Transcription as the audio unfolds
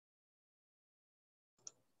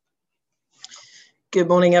Good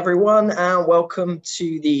morning, everyone, and welcome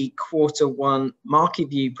to the Q1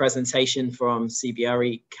 Marketview presentation from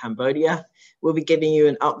CBRE Cambodia. We'll be giving you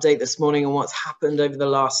an update this morning on what's happened over the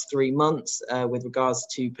last 3 months with regards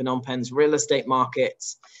to Phnom Penh's real estate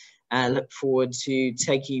markets. And look forward to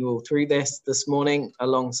taking you all through this morning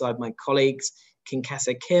alongside my colleagues,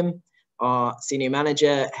 Kinkasa Kim, our Senior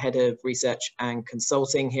Manager, Head of Research and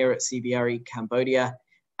Consulting here at CBRE Cambodia,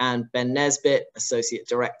 and Ben Nesbitt, Associate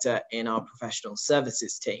Director in our Professional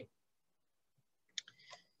Services team.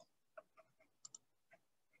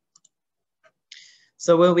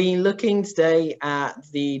 So we'll be looking today at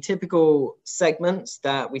the typical segments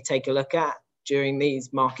that we take a look at during these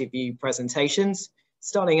Marketview presentations,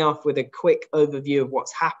 starting off with a quick overview of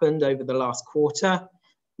what's happened over the last quarter,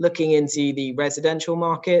 looking into the residential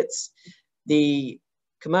markets, the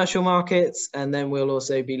commercial markets, and then we'll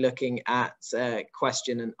also be looking at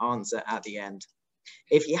question and answer at the end.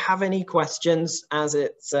 If you have any questions, as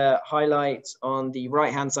it's highlights on the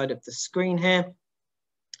right-hand side of the screen here,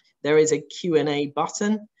 there is a Q&A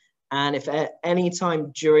button. And if at any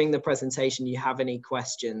time during the presentation you have any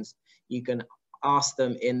questions, you can ask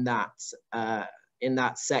them in that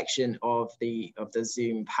section of the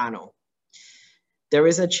Zoom panel. There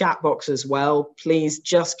is a chat box as well. Please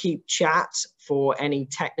just keep chat for any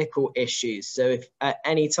technical issues. So if at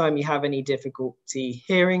any time you have any difficulty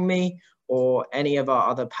hearing me or any of our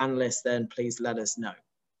other panelists, then please let us know.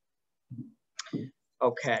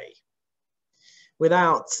 Okay.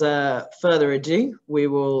 Without further ado, we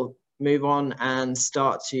will move on and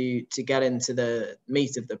start to get into the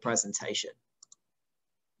meat of the presentation.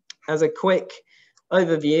 As a quick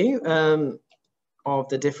overview of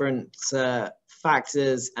the different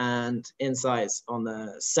factors and insights on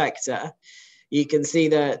the sector, you can see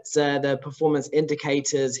that the performance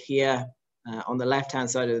indicators here on the left-hand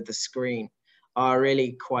side of the screen are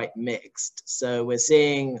really quite mixed. So we're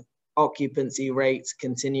seeing occupancy rates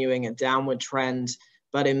continuing a downward trend,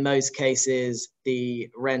 but in most cases, the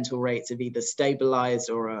rental rates have either stabilized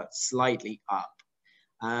or are slightly up.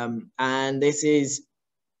 And this is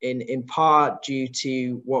in part due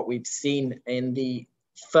to what we've seen in the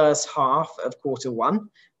first half of Q1,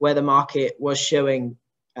 where the market was showing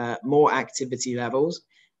more activity levels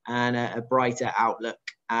and a brighter outlook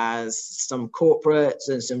as some corporates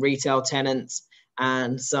and some retail tenants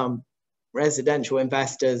and some residential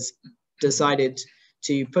investors decided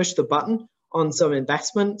to push the button on some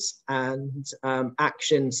investments and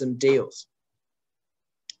action some deals.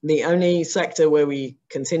 The only sector where we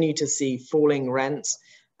continue to see falling rents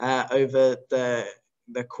over the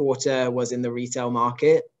quarter was in the retail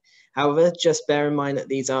market. However, just bear in mind that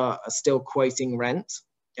these are still quoting rent.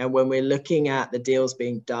 And when we're looking at the deals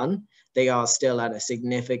being done, they are still at a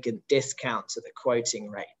significant discount to the quoting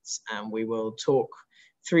rates. And we will talk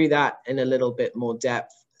through that in a little bit more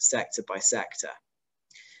depth, sector by sector.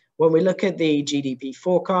 When we look at the GDP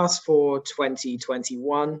forecast for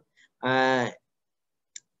 2021,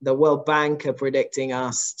 the World Bank are predicting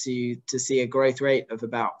us to see a growth rate of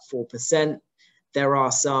about 4%. There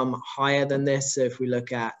are some higher than this. So if we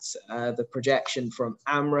look at the projection from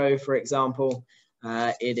AMRO, for example,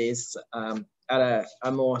 it is at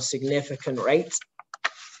a more significant rate.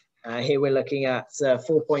 Here we're looking at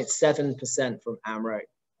 4.7% from AMRO.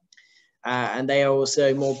 And they are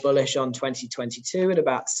also more bullish on 2022 at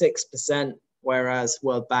about 6%, whereas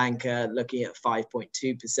World Bank are looking at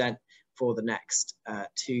 5.2% for the next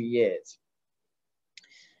 2 years.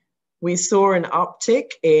 We saw an uptick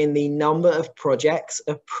in the number of projects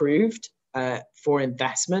approved for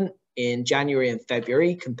investment in January and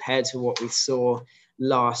February compared to what we saw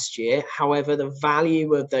last year. However, the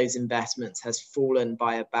value of those investments has fallen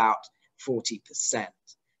by about 40%.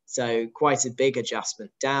 So quite a big adjustment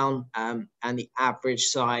down, and the average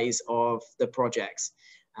size of the projects,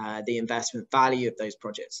 the investment value of those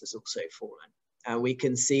projects has also fallen. We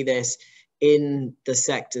can see this in the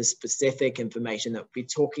sector-specific information that we'll be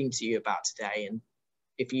talking to you about today. And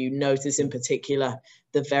if you notice in particular,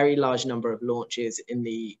 the very large number of launches in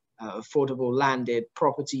the affordable landed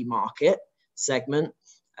property market segment,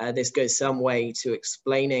 this goes some way to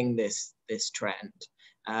explaining this trend.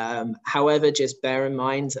 However, just bear in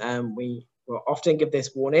mind, we will often give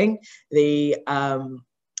this warning, the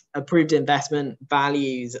approved investment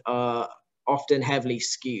values are often heavily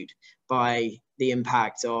skewed by the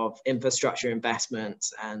impact of infrastructure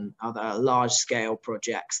investments and other large-scale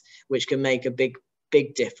projects, which can make a big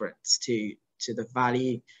difference to the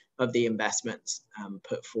value of the investments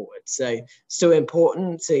put forward. So still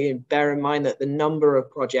important to bear in mind that the number of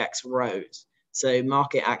projects rose. So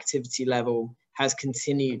market activity level has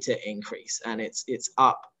continued to increase, and it's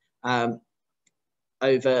up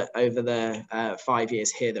over the 5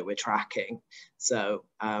 years here that we're tracking. So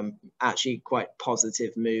actually quite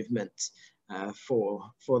positive movement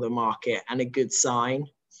for the market, and a good sign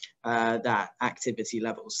that activity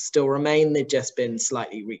levels still remain. They've just been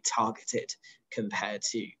slightly retargeted compared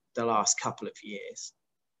to the last couple of years.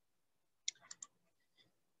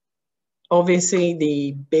 Obviously,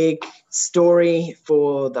 the big story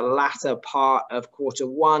for the latter part of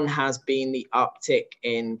Q1 has been the uptick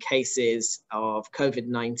in cases of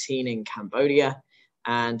COVID-19 in Cambodia.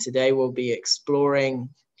 And today we'll be exploring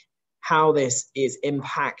how this is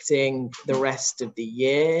impacting the rest of the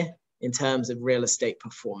year in terms of real estate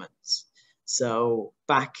performance. So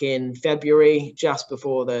back in February, just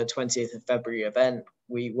before the 20th of February event,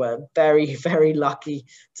 we were very, very lucky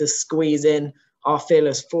to squeeze in our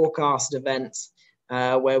Fearless Forecast event,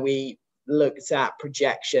 where we looked at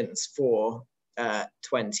projections for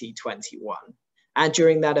 2021. And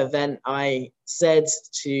during that event, I said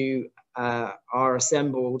to our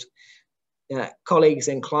assembled colleagues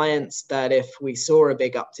and clients that if we saw a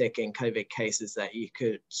big uptick in COVID cases, that you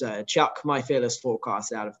could chuck my Fearless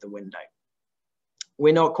Forecast out of the window.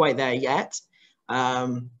 We're not quite there yet.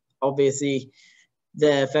 Obviously,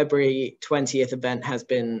 the February 20th event has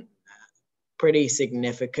been pretty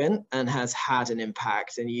significant and has had an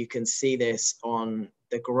impact. And you can see this on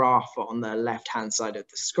the graph on the left-hand side of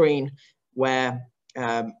the screen, where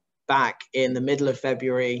back in the middle of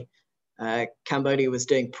February, Cambodia was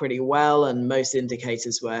doing pretty well, and most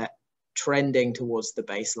indicators were trending towards the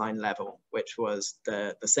baseline level, which was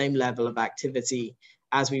the same level of activity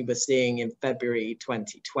as we were seeing in February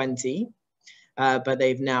 2020, but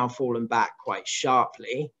they've now fallen back quite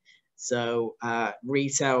sharply. So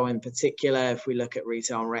retail in particular, if we look at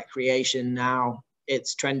retail and recreation now,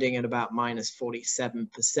 it's trending at about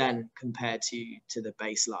 -47% compared to the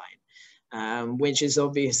baseline, which is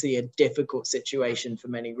obviously a difficult situation for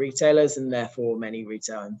many retailers and therefore many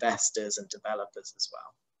retail investors and developers as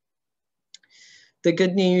well. The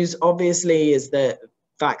good news obviously is that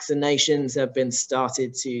vaccinations have been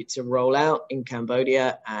started to roll out in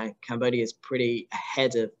Cambodia, and Cambodia is pretty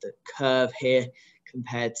ahead of the curve here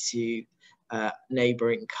compared to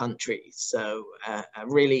neighboring countries. So a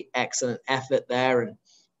really excellent effort there, and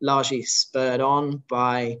largely spurred on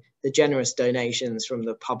by the generous donations from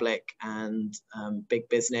the public and big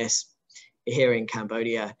business here in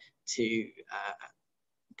Cambodia to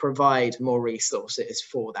provide more resources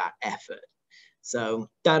for that effort. So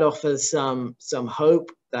that offers some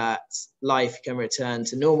hope that life can return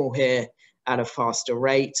to normal here at a faster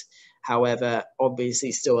rate. However,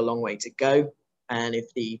 obviously still a long way to go. And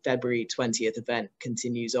if the February 20th event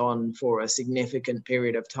continues on for a significant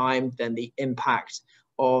period of time, then the impact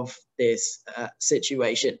of this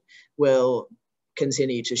situation will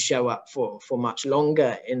continue to show up for much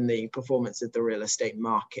longer in the performance of the real estate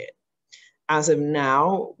market. As of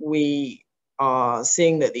now, we are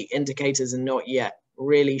seeing that the indicators are not yet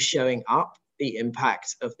really showing up the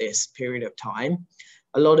impact of this period of time.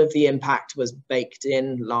 A lot of the impact was baked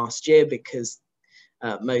in last year because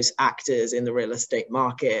most actors in the real estate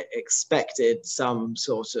market expected some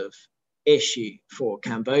sort of issue for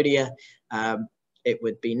Cambodia. It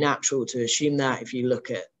would be natural to assume that if you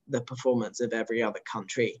look at the performance of every other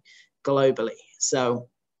country globally. So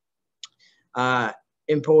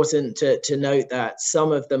important to note that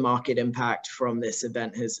some of the market impact from this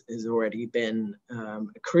event has already been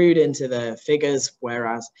accrued into the figures,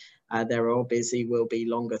 whereas there obviously will be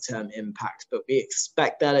longer term impact, but we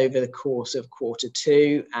expect that over the course of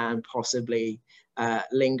Q2 and possibly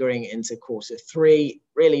lingering into Q3.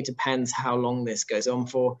 Really depends how long this goes on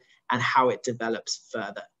for and how it develops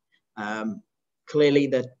further. Clearly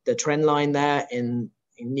the trend line there in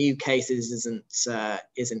new cases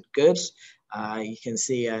isn't good. You can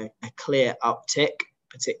see a clear uptick,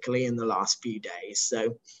 particularly in the last few days.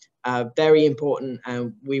 So very important,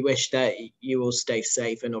 and we wish that you will stay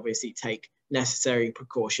safe and obviously take necessary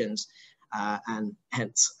precautions, and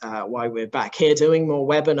hence why we're back here doing more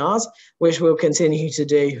webinars, which we'll continue to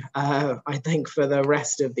do, I think, for the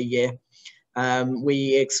rest of the year.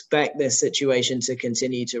 We expect this situation to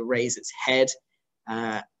continue to raise its head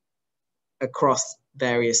across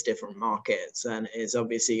various different markets, and is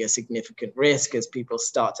obviously a significant risk as people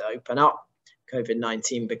start to open up.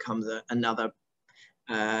 COVID-19 becomes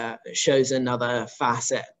shows another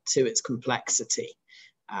facet to its complexity,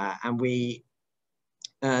 and we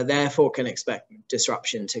therefore can expect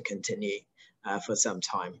disruption to continue for some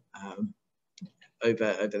time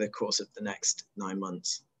over the course of the next 9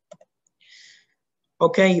 months.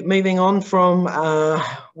 Okay, moving on from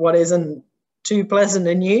what isn't too pleasant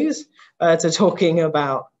in news to talking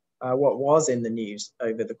about what was in the news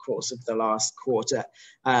over the course of the last quarter.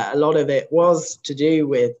 A lot of it was to do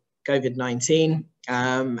with COVID-19,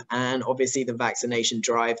 and obviously the vaccination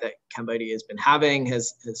drive that Cambodia has been having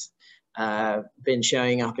has been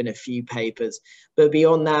showing up in a few papers. But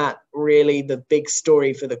beyond that, really the big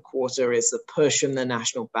story for the quarter is the push from the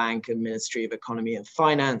National Bank and Ministry of Economy and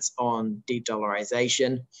Finance on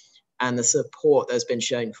de-dollarization, and the support that's been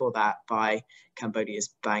shown for that by Cambodia's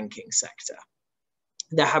banking sector.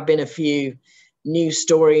 There have been a few news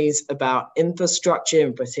stories about infrastructure,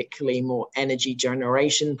 and particularly more energy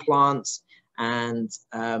generation plants, and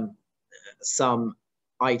some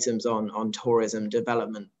items on tourism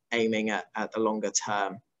development aiming at the longer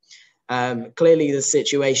term. Clearly, the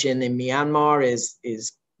situation in Myanmar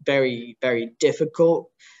is very, very difficult.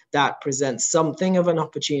 That presents something of an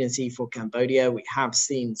opportunity for Cambodia. We have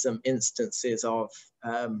seen some instances of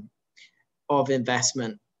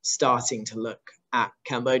investment starting to look at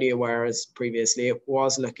Cambodia, whereas previously it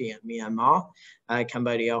was looking at Myanmar.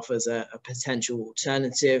 Cambodia offers a potential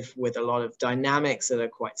alternative with a lot of dynamics that are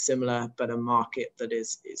quite similar, but a market that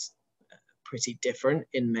is pretty different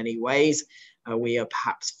in many ways. We are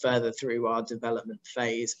perhaps further through our development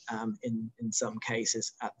phase in some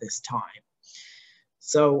cases at this time.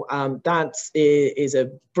 So that is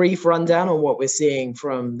a brief rundown on what we're seeing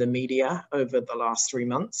from the media over the last 3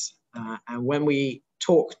 months. And when we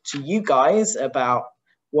talk to you guys about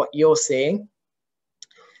what you're seeing,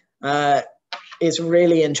 it's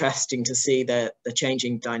really interesting to see the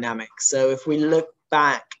changing dynamics. So if we look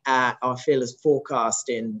back at our fearless forecast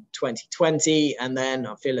in 2020 and then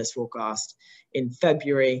our fearless forecast in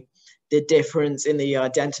February, the difference in the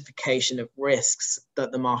identification of risks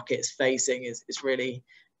that the market is facing is really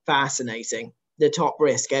fascinating. The top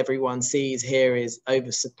risk everyone sees here is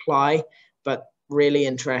oversupply, but really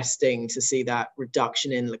interesting to see that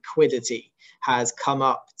reduction in liquidity has come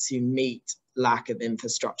up to meet lack of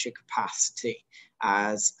infrastructure capacity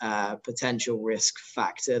as a potential risk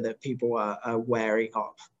factor that people are wary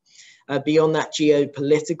of. Beyond that,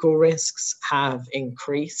 geopolitical risks have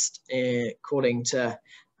increased according to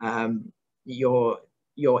your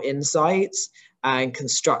insights, and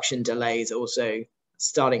construction delays also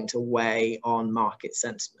starting to weigh on market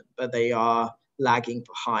sentiment, but they are lagging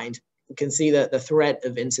behind. You can see that the threat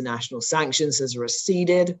of international sanctions has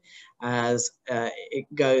receded as it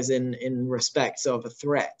goes in respect of a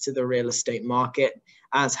threat to the real estate market,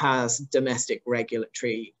 as has domestic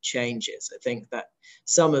regulatory changes. I think that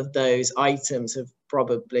some of those items have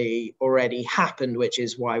probably already happened, which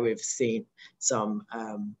is why we've seen some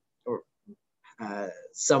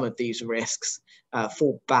of these risks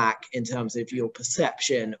fall back in terms of your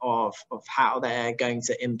perception of how they're going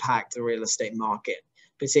to impact the real estate market,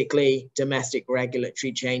 particularly domestic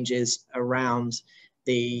regulatory changes around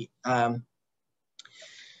the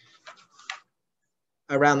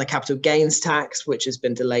capital gains tax, which has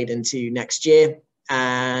been delayed into next year,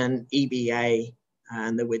 and EBA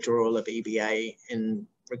and the withdrawal of EBA in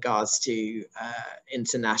regards to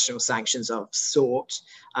international sanctions of sort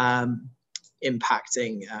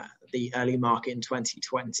impacting the early market in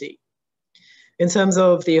 2020. In terms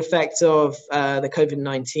of the effect of the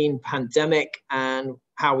COVID-19 pandemic and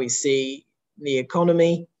how we see the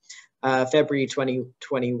economy, February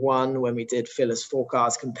 2021, when we did Phyllis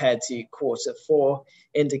forecast compared to Q4,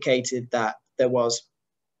 indicated that there was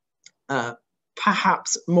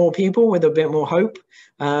perhaps more people with a bit more hope,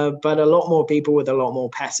 but a lot more people with a lot more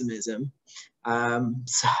pessimism.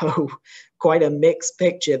 So quite a mixed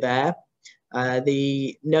picture there.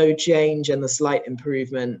 The no change and the slight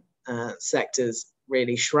improvement sectors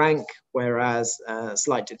really shrank, whereas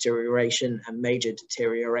slight deterioration and major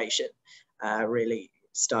deterioration really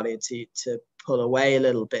started to pull away a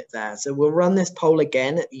little bit there. So we'll run this poll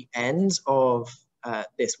again at the end of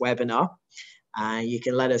this webinar. You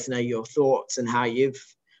can let us know your thoughts and how you've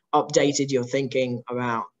updated your thinking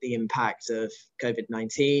about the impact of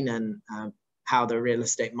COVID-19 and how the real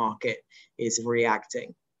estate market is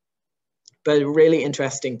reacting. But really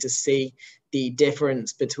interesting to see the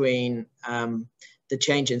difference between the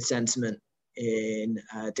change in sentiment in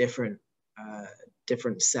different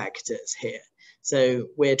sectors here. So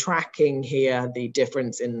we're tracking here the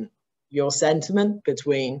difference in your sentiment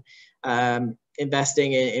between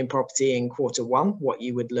investing in property in Q1, what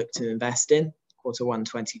you would look to invest in, Q1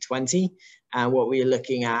 2020, and what we're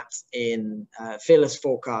looking at in Fearless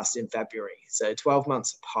forecast in February. So 12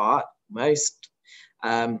 months apart, most.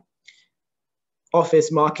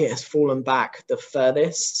 Office market has fallen back the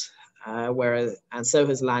furthest, and so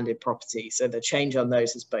has landed property. So the change on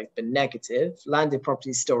those has both been negative. Landed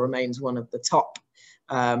property still remains one of the top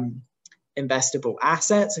investable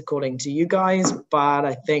assets, according to you guys, but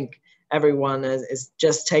I think everyone is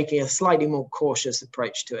just taking a slightly more cautious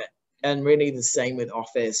approach to it. And really the same with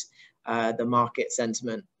office. The market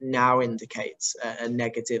sentiment now indicates a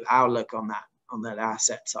negative outlook on that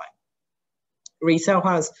asset type. Retail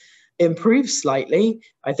has improved slightly.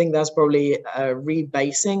 I think that's probably a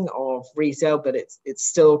rebasing of retail, but it's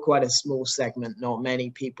still quite a small segment. Not many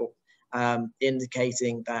people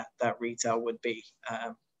indicating that retail would be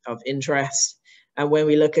of interest. And when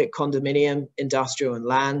we look at condominium, industrial, and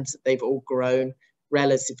land, they've all grown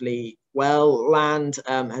relatively well. Land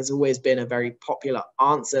has always been a very popular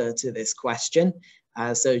answer to this question.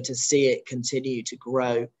 So to see it continue to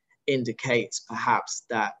grow indicates perhaps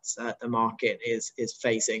that the market is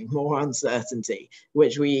facing more uncertainty,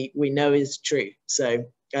 which we know is true. So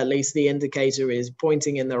at least the indicator is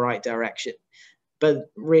pointing in the right direction.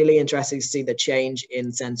 But really interesting to see the change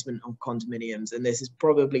in sentiment on condominiums. And this is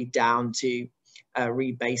probably down to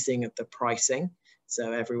rebasing of the pricing.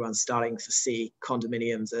 So everyone's starting to see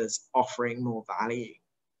condominiums as offering more value.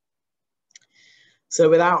 So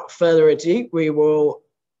without further ado, we will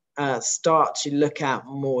start to look at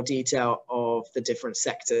more detail of the different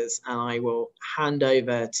sectors, and I will hand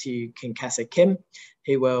over to Kinkesa Kim,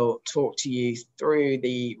 who will talk to you through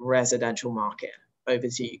the residential market. Over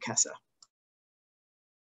to you, Kesa.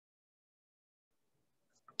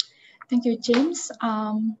 Thank you, James.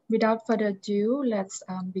 Without further ado, let's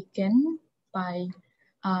begin by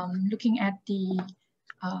looking at the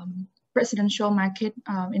residential market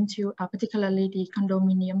into particularly the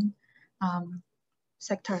condominium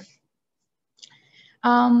sector.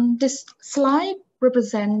 This slide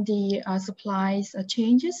represents the supplies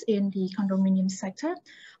changes in the condominium sector.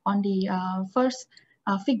 On the first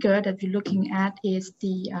figure that we're looking at is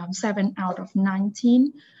the 7 out of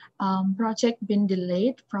 19 project been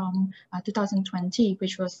delayed from 2020,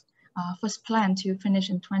 which was first planned to finish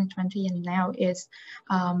in 2020, and now is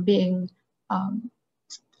being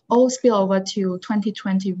all spill over to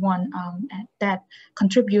 2021. And that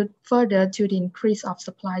contribute further to the increase of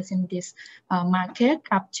supplies in this market,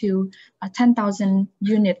 up to 10,000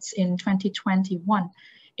 units in 2021.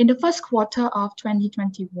 In the first quarter of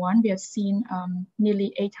 2021, we have seen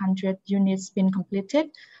nearly 800 units being completed,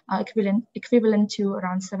 equivalent to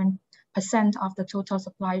around 7% of the total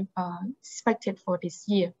supply expected for this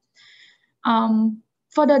year.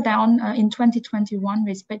 Further down in 2021, we're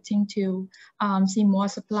expecting to see more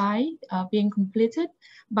supply being completed,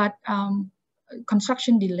 but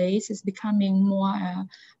construction delays is becoming more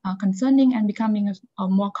concerning and becoming a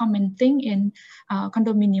more common thing in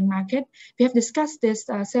condominium market. We have discussed this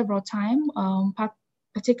several times.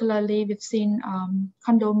 Particularly, we've seen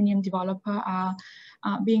condominium developer are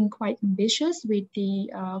being quite ambitious with the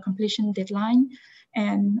completion deadline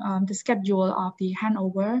and the schedule of the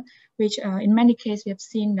handover, which in many cases we have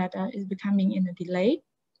seen that is becoming in a delay.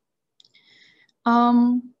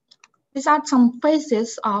 These are some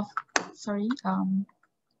phases of,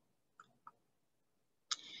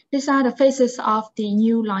 these are the phases of the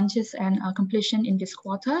new launches and completion in this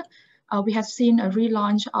quarter. We have seen a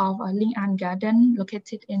relaunch of Linh An Garden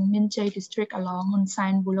located in Minh Chey district along Hun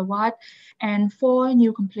San Boulevard, and 4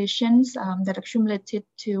 new completions that accumulated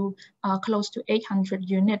to close to 800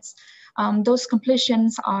 units. Those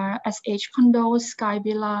completions are SH Condos, Sky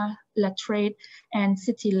Villa, La Trade, and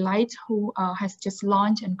City Light, who has just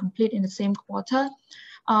launched and complete in the same quarter.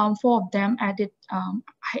 4 of them added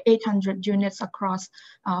 800 units across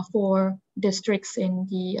 4 districts in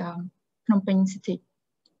the Phnom Penh city.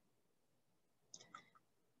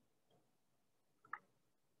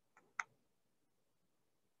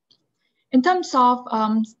 In terms of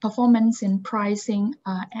performance in pricing,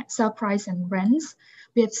 sale price and rents,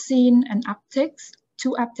 we have seen an uptick,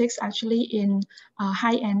 2 upticks actually in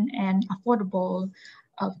high-end and affordable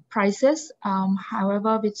prices.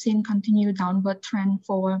 However, we've seen continued downward trend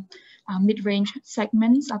for mid-range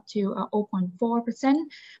segments up to 0.4%,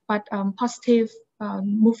 but positive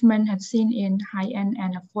movement have seen in high-end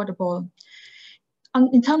and affordable.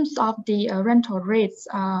 In terms of the rental rates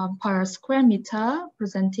per square meter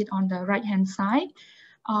presented on the right-hand side,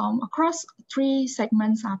 across 3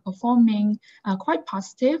 segments are performing quite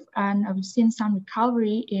positive, and we've seen some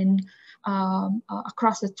recovery in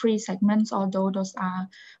across the 3 segments, although those are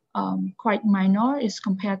quite minor as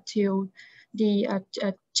compared to the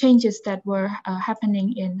changes that were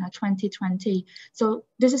happening in 2020. So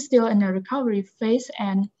this is still in a recovery phase,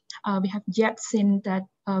 and we have yet seen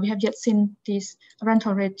this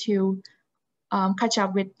rental rate to catch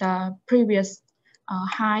up with the previous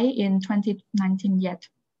high in 2019 yet.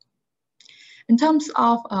 In terms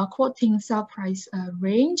of quoting sale price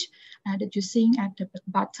range that you're seeing at the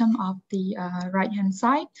bottom of the right-hand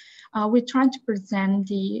side, we're trying to present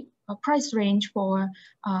the price range for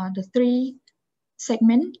the 3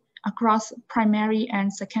 segments across primary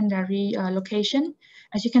and secondary location.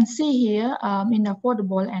 As you can see here, in the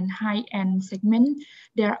affordable and high-end segment,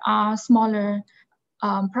 there are smaller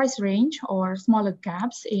price range or smaller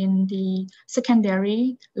gaps in the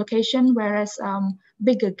secondary location, whereas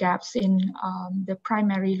bigger gaps in the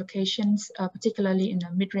primary locations, particularly in the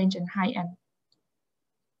mid-range and high-end.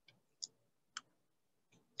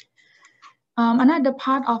 Another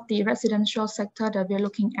part of the residential sector that we're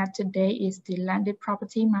looking at today is the landed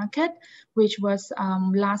property market, which was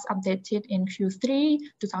last updated in Q3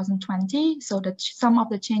 2020. So some of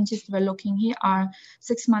the changes we're looking here are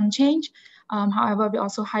 6-month change. However, we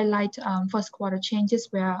also highlight first quarter changes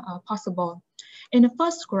where possible. In the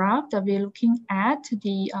first graph that we're looking at,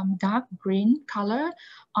 the dark green color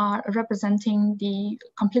are representing the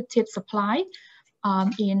completed supply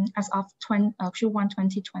as of Q1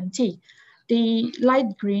 2020. The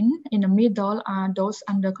light green in the middle are those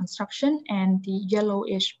under construction, and the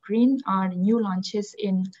yellowish green are the new launches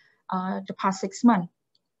in the past 6 months.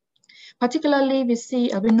 Particularly, we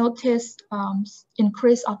notice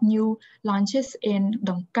increase of new launches in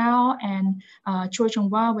Dong Cao and Choi Chong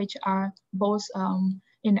Wa, which are both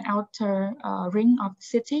in the outer ring of the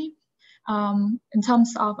city. In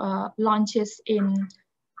terms of launches in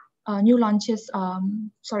new launches,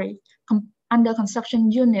 under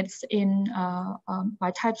construction units in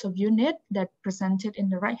by types of unit that presented in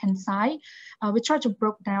the right-hand side. We try to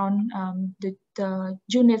break down the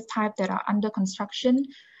unit type that are under construction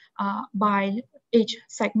by each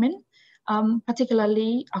segment,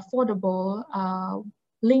 particularly affordable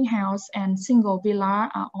link house and single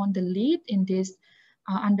villa are on the lead in this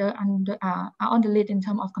on the lead in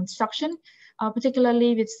terms of construction.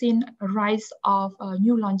 Particularly, we've seen a rise of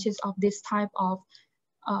new launches of this type of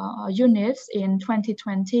units in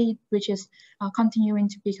 2020, which is continuing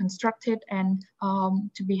to be constructed and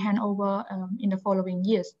to be handed over in the following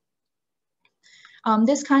years.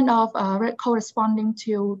 This kind of corresponding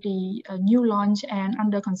to the new launch and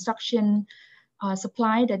under construction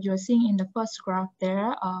supply that you're seeing in the first graph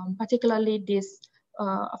there. Particularly, these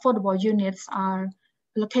affordable units are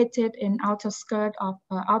located in outer skirt of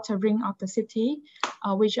outer ring of the city,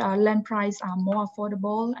 which land price are more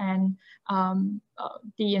affordable, and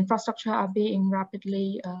the infrastructure are being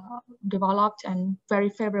rapidly developed and very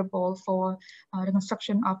favorable for the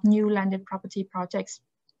construction of new landed property projects.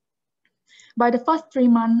 By the first 3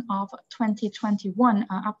 months of 2021,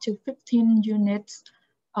 up to 15 units,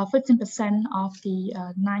 15% of the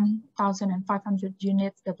 9,500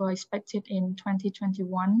 units that were expected in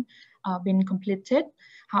 2021 been completed.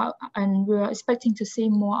 And we're expecting to see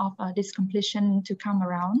more of this completion to come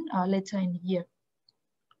around later in the year.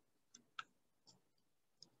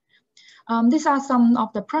 These are some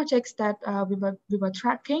of the projects that we were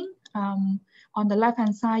tracking. On the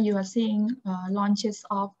left-hand side, you are seeing launches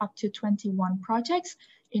of up to 21 projects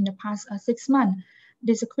in the past 6 months.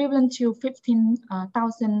 This equivalent to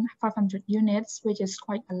 15,500 units, which is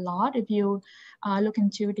quite a lot if you look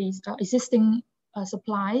into these existing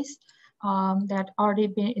supplies that already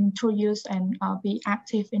been introduced and be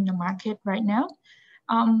active in the market right now.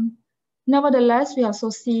 Nevertheless, we also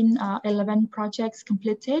seen 11 projects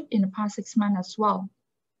completed in the past 6 months as well.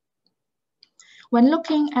 When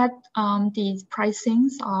looking at the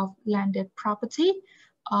pricings of landed property,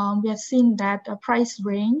 we have seen that a price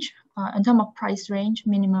range, in terms of price range,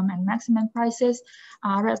 minimum and maximum prices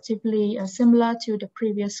are relatively similar to the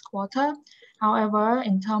previous quarter. However,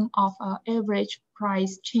 in terms of average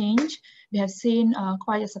price change, we have seen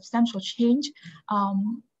quite a substantial change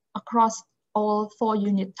across all 4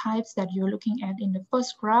 unit types that you're looking at in the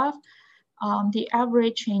first graph. The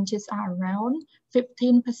average changes are around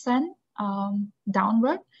 15%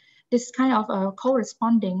 downward. This kind of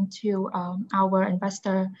corresponding to our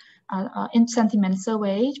investor sentiment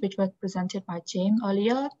survey, which was presented by James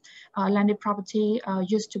earlier. Landed property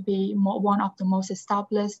used to be one of the most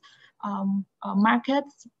established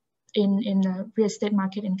markets in the real estate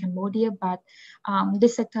market in Cambodia, but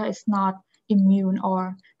this sector is not immune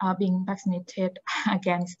or being vaccinated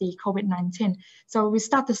against the COVID-19. So we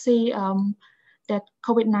start to see that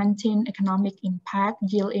COVID-19 economic impact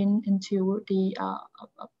yield into the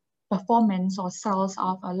performance or sales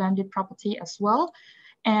of landed property as well.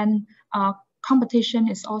 And competition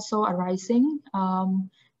is also arising,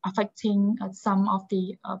 affecting some of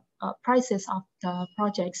the prices of the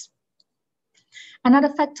projects. Another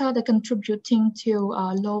factor that contributing to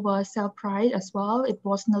lower sale price as well, it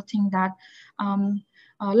was noting that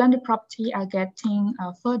landed property are getting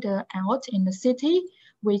further out in the city,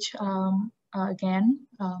 which again,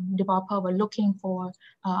 developer were looking for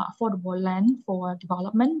affordable land for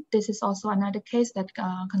development. This is also another case that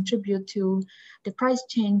contribute to the price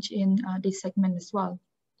change in this segment as well.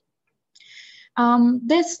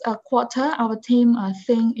 This quarter, our team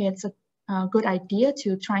think it's a good idea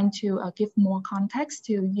to trying to give more context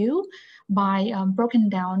to you by broken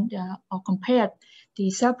down or compared the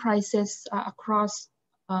sale prices across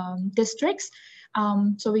districts.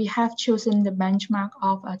 So we have chosen the benchmark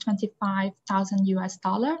of 25,000 US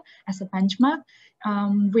dollar as a benchmark.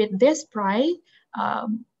 With this price,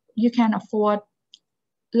 you can afford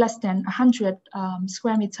less than 100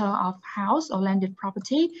 square meter of house or landed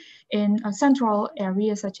property in central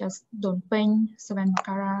areas such as Phnom Penh, Savan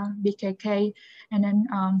Makara, BKK, and then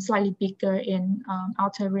slightly bigger in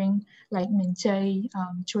outer ring like Minh Chai,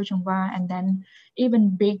 Chua Chong Va, and then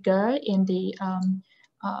even bigger in the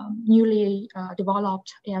newly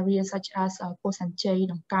developed areas such as Po San Chai,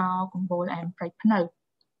 Dong Cao, Khom Bol, and Prai Phno.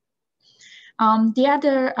 The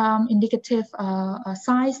other indicative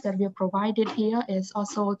size that we have provided here is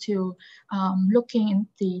also to looking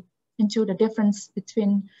into the difference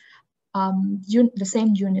between the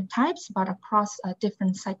same unit types, but across a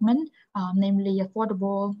different segment, namely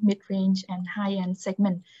affordable, mid-range, and high-end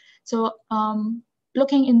segment. So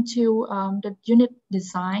looking into the unit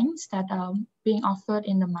designs that are being offered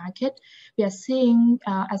in the market, we are seeing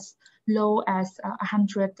as low as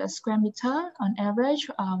 100 square meter on average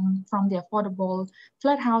from the affordable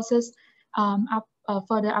flat houses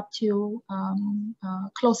further up to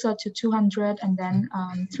closer to 200 and then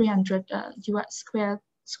 300 US square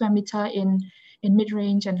meter in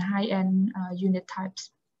mid-range and high-end unit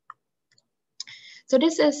types. So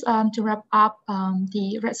this is to wrap up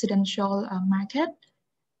the residential market.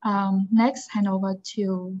 Next, hand over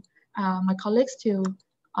to my colleagues to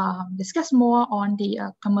discuss more on the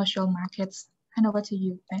commercial markets. Hand over to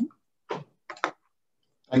you, Ben.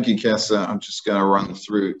 Thank you, Kessa. I'm just going to run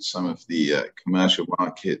through some of the commercial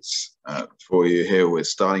markets for you here. We're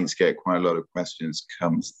starting to get quite a lot of questions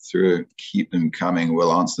come through. Keep them coming.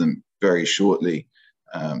 We'll answer them very shortly.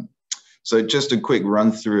 So just a quick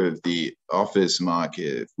run through of the office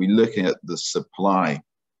market. If we look at the supply,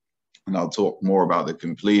 and I'll talk more about the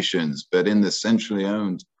completions, but in the centrally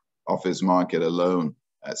owned office market alone,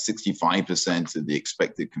 65% of the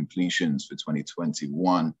expected completions for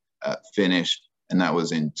 2021 finished, and that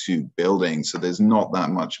was in 2 buildings. So there's not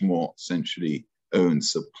that much more centrally owned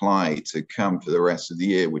supply to come for the rest of the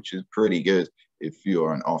year, which is pretty good if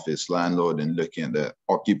you're an office landlord and looking at the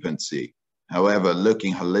occupancy. However,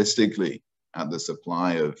 looking holistically at the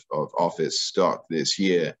supply of office stock this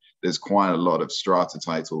year, there's quite a lot of strata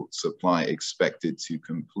title supply expected to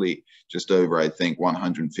complete, just over, I think,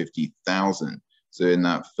 150,000. So in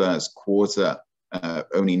that first quarter,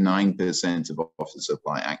 only 9% of office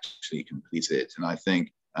supply actually completed. And I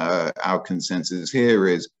think our consensus here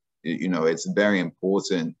is, you know, it's very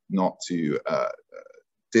important not to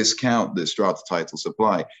discount the strata title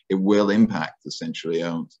supply. It will impact the centrally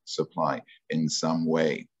owned supply in some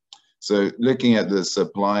way. So looking at the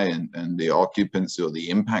supply and the occupancy, or the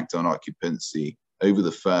impact on occupancy over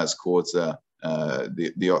the first quarter,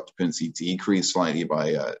 the occupancy decreased slightly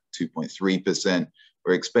by 2.3%.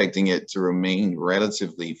 We're expecting it to remain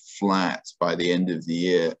relatively flat by the end of the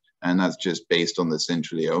year, and that's just based on the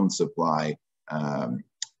centrally owned supply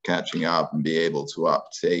catching up and be able to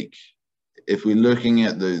uptake. If we're looking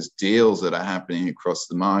at those deals that are happening across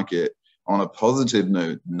the market, on a positive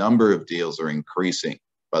note, number of deals are increasing,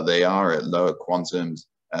 but they are at lower quantums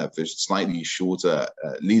for slightly shorter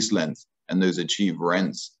lease length, and those achieved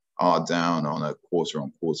rents are down on a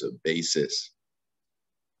quarter-on-quarter basis.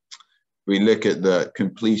 We look at the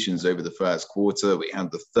completions over the first quarter. We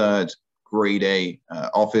had the 3rd Grade A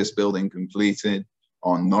office building completed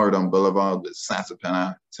on Norodom Boulevard with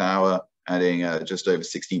Satapana Tower, adding just over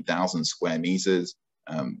 16,000 square meters.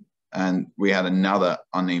 And we had another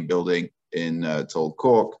unnamed building in Tol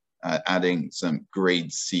Kork, adding some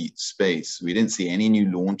Grade C space. We didn't see any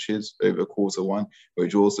new launches over Q1,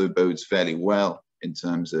 which also bodes fairly well in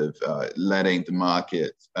terms of letting the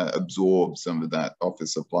market absorb some of that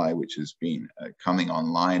office supply, which has been coming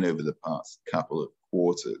online over the past couple of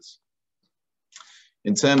quarters.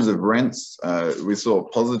 In terms of rents, we saw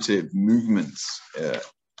positive movements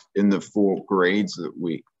in the 4 grades that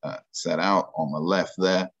we set out on the left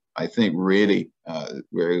there. I think really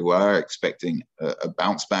we were expecting a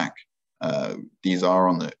bounce back. These are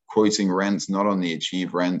on the quoting rents, not on the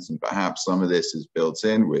achieved rents, and perhaps some of this is built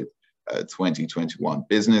in with 2021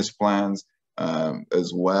 business plans,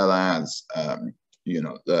 as well as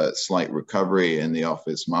the slight recovery in the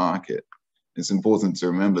office market. It's important to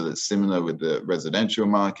remember that similar with the residential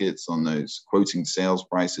markets on those quoting sales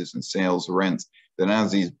prices and sales rents, that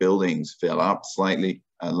as these buildings fill up slightly,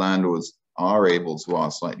 landlords are able to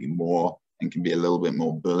ask slightly more and can be a little bit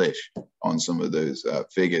more bullish on some of those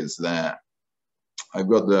figures there. I've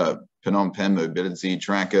got the Phnom Penh mobility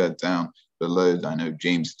tracker down below. I know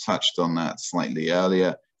James touched on that slightly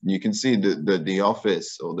earlier. And you can see that the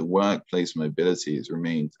office or the workplace mobility has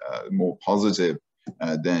remained more positive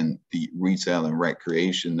than the retail and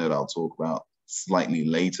recreation that I'll talk about slightly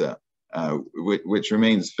later, which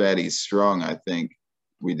remains fairly strong. I think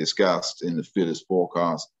we discussed in the FIDUS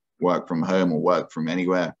forecast, work from home or work from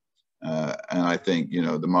anywhere. And I think,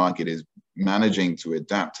 the market is managing to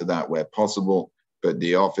adapt to that where possible, but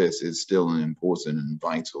the office is still an important and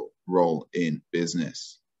vital role in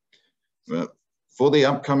business. But for the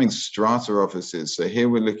upcoming strata offices, so here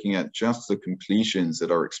we're looking at just the completions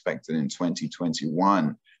that are expected in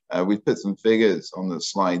 2021. We've put some figures on the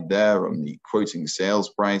slide there on the quoting sales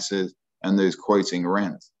prices and those quoting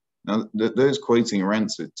rents. Now, those quoting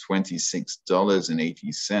rents at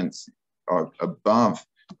 $26.80 are above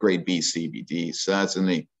grade B CBD,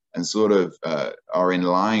 certainly, and sort of are in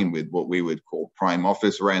line with what we would call prime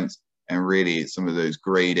office rents, and really some of those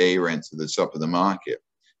grade A rents at the top of the market.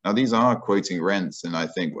 Now, these are quoting rents, and I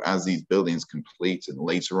think as these buildings complete and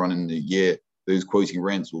later on in the year, those quoting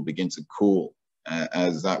rents will begin to cool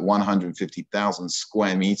as that 150,000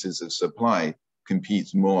 square meters of supply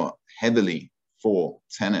competes more heavily for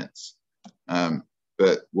tenants.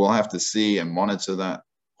 But we'll have to see and monitor that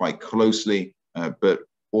quite closely. But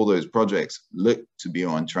all those projects look to be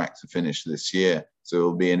on track to finish this year. So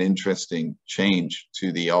it'll be an interesting change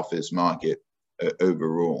to the office market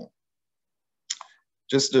overall.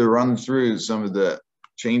 Just to run through some of the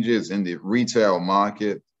changes in the retail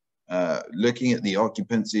market, looking at the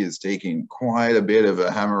occupancy is taking quite a bit of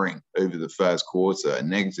a hammering over the first quarter, a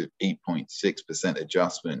negative 8.6%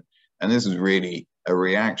 adjustment. And this is really a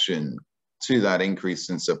reaction to that increase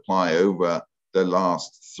in supply over the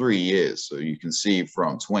last 3 years. So you can see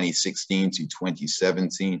from 2016 to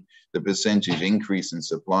 2017, the percentage increase in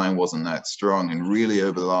supply wasn't that strong. And really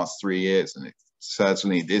over the last 3 years, and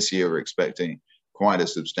certainly this year, we're expecting quite a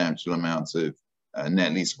substantial amount of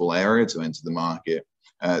net leasable area to enter the market.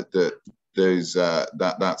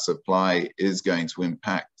 That supply is going to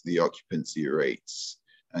impact the occupancy rates.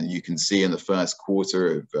 And you can see in the first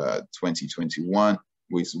quarter of 2021,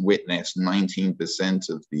 we witnessed 19%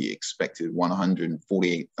 of the expected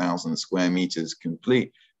 148,000 square meters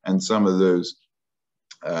complete, and some of those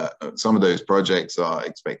projects are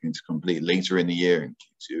expecting to complete later in the year in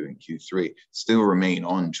Q2 and Q3. Still remain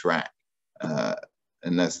on track,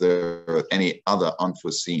 unless there are any other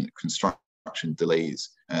unforeseen construction delays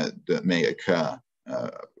that may occur.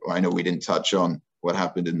 I know we didn't touch on what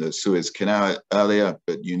happened in the Suez Canal earlier,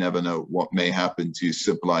 but you never know what may happen to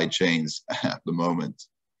supply chains at the moment.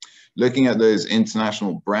 Looking at those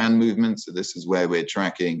international brand movements, so this is where we're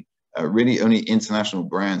tracking really only international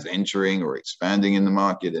brands entering or expanding in the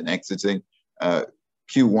market and exiting.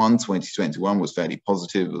 Q1 2021 was fairly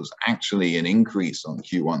positive. It was actually an increase on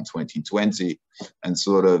Q1 2020, and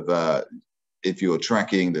sort of if you're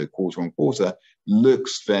tracking the quarter on quarter,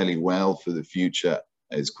 looks fairly well for the future.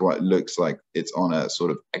 Looks like it's on a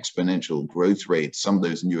sort of exponential growth rate. Some of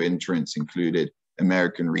those new entrants included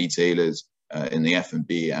American retailers in the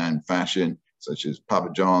F&B and fashion, such as Papa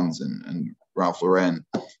John's and Ralph Lauren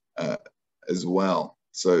as well.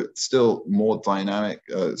 So still more dynamic,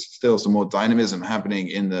 still some more dynamism happening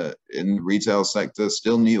in the retail sector,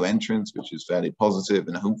 still new entrants, which is fairly positive,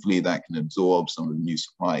 and hopefully that can absorb some of the new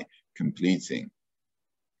supply completing.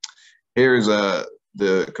 Here is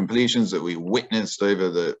the completions that we witnessed over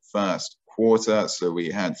the first quarter. So we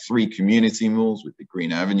had 3 community malls with the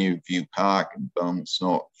Green Avenue, View Park, and Bum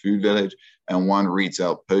Snort Food Village, and 1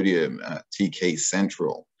 retail podium at TK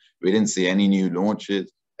Central. We didn't see any new launches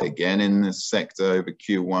again in this sector over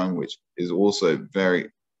Q1, which is also very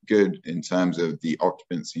good in terms of the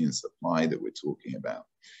occupancy and supply that we're talking about.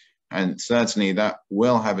 And certainly that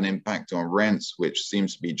will have an impact on rents, which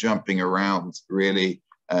seems to be jumping around really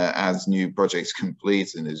as new projects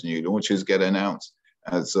complete and as new launches get announced.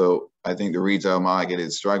 So I think the retail market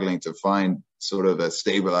is struggling to find sort of a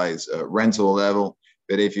stabilized rental level.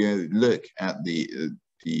 But if you look at the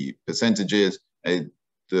percentages,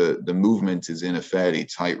 the movement is in a fairly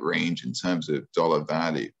tight range in terms of dollar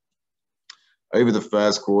value. Over the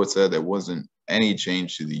first quarter, there wasn't any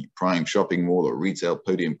change to the prime shopping mall or retail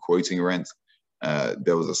podium quoting rent.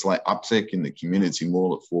 There was a slight uptick in the community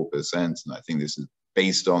mall at 4%, and I think this is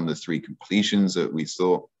based on the 3 completions that we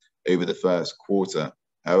saw. over the first quarter.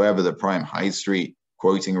 However, the prime high street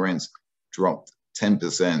quoting rents dropped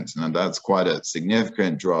 10%, and that's quite a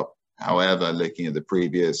significant drop. However, looking at the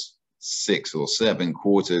previous 6 or 7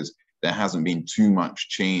 quarters, there hasn't been too much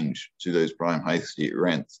change to those prime high street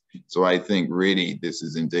rents. So I think really this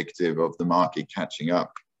is indicative of the market catching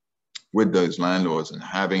up with those landlords and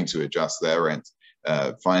having to adjust their rent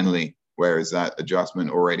finally, whereas that adjustment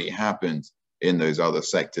already happened in those other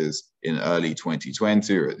sectors in early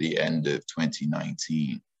 2020 or at the end of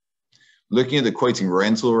 2019. Looking at the quoting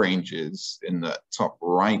rental ranges in the top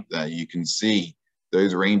right there, you can see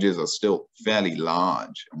those ranges are still fairly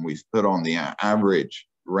large, and we've put on the average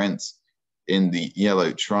rents in the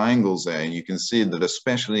yellow triangles there, and you can see that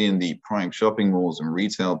especially in the prime shopping malls and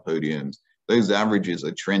retail podiums, those averages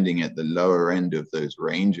are trending at the lower end of those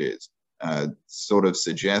ranges, sort of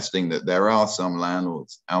suggesting that there are some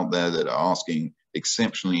landlords out there that are asking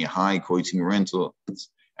exceptionally high quoting rentals,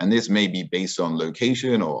 and this may be based on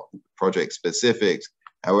location or project specifics.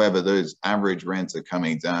 However, those average rents are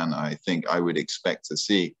coming down. I think I would expect to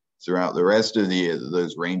see throughout the rest of the year that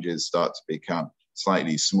those ranges start to become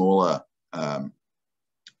slightly smaller, and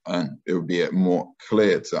it would be more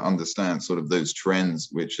clear to understand sort of those trends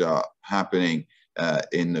which are happening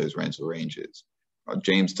in those rental ranges.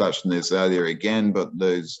 James touched on this earlier again, but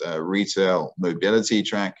those retail mobility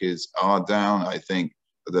trackers are down. I think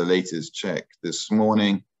the latest check this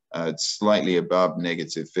morning, it's slightly above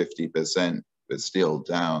negative 50%, but still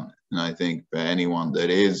down. And I think for anyone that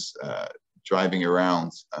is driving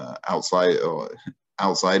around outside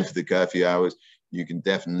of the curfew hours, you can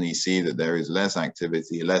definitely see that there is less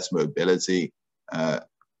activity, less mobility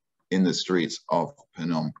in the streets of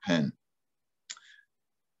Phnom Penh.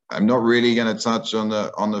 I'm not really going to touch on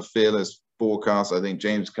the fearless forecast. I think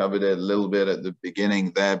James covered it a little bit at the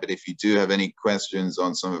beginning there, but if you do have any questions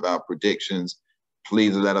on some of our predictions,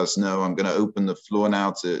 please let us know. I'm going to open the floor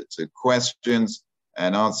now to questions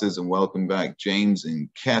and answers, and welcome back James and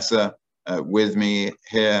Kessa with me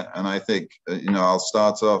here. And I think, I'll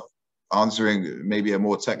start off answering maybe a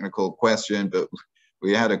more technical question, but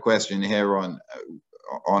we had a question here on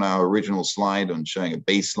our original slide on showing a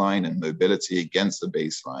baseline and mobility against the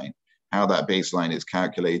baseline, how that baseline is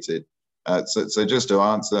calculated. So just to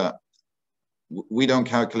answer, we don't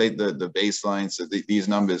calculate the baseline. So these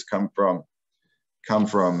numbers come from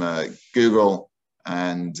Google,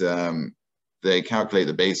 and they calculate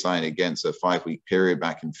the baseline against a 5-week period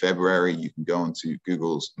back in February. You can go onto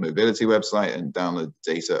Google's mobility website and download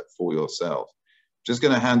the data for yourself. Just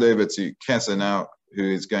going to hand over to Kessa now, who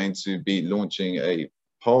is going to be launching a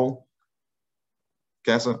poll.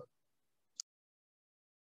 Kessa.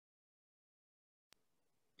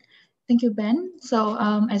 Thank you, Ben. So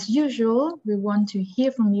as usual, we want to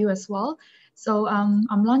hear from you as well. So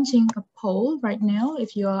I'm launching a poll right now.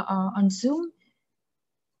 If you are on Zoom,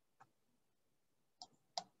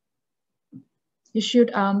 you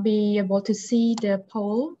should be able to see the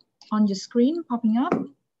poll on your screen popping up.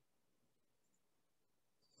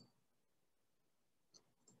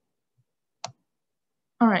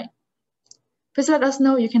 All right. Please let us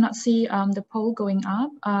know you cannot see the poll going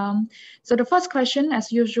up. So the first question,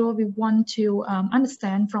 as usual, we want to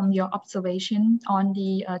understand from your observation on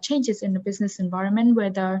the changes in the business environment,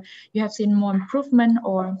 whether you have seen more improvement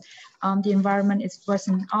or the environment is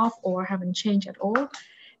worsening off or haven't changed at all.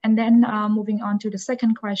 And then moving on to the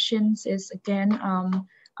second question is again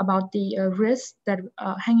about the risks that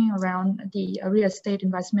hanging around the real estate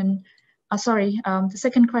investment. The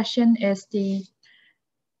second question is the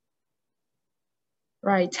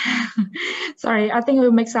right. Sorry, I think we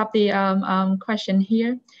mix up the question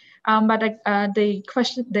here. But the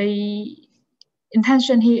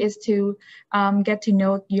intention here is to get to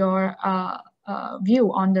know your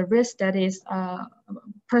view on the risk that is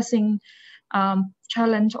pressing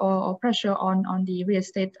challenge or pressure on the real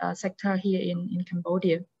estate sector here in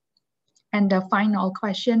Cambodia. And the final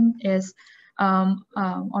question is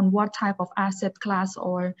on what type of asset class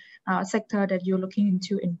or sector that you're looking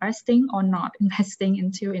into investing or not investing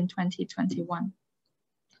into in 2021.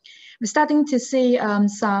 We're starting to see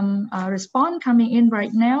some response coming in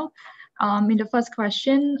right now. In the first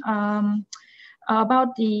question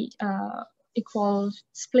about the equal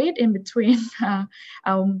split in between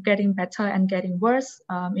getting better and getting worse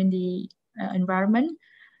in the environment,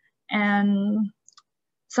 and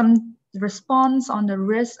some response on the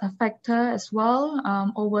risk factor as well.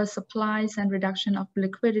 Oversupplies and reduction of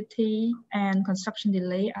liquidity and construction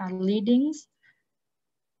delay are leadings.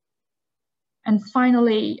 And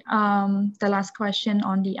finally, the last question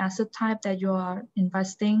on the asset type that you are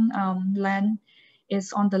investing, land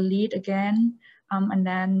is on the lead again. And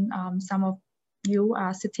then some of you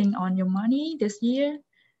are sitting on your money this year.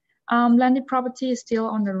 Landed property is still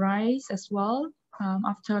on the rise as well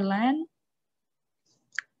after land.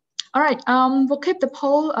 All right, we'll keep the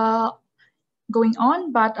poll going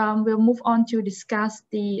on, but we'll move on to discuss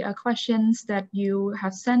the questions that you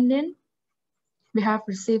have sent in. We have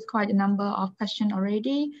received quite a number of questions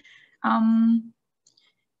already.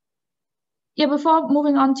 Yeah, before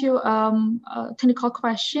moving on to technical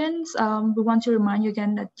questions, we want to remind you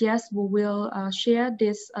again that yes, we will share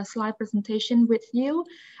this slide presentation with you.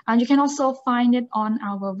 And you can also find it on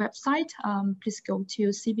our website. Please go to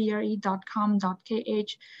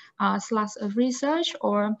cbre.com.kh/research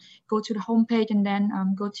or go to the homepage and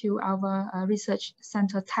then go to our Research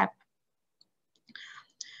Center tab.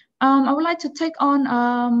 I would like to take on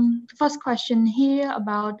the first question here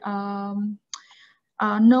about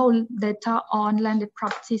no data on landed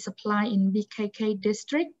property supply in BKK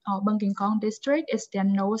district or Bang King Kong district. Is there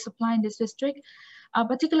no supply in this district?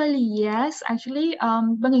 Particularly, yes, actually,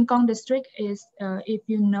 Bang King Kong district is, if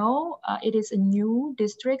you know, it is a new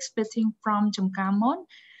district splitting from Chumkamon.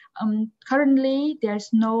 Currently,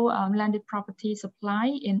 there's no landed property supply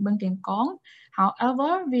in Bang King Kong.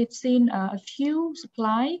 However, we've seen a few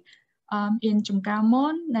supply in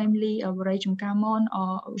Chumkamon, namely Varai Chumkamon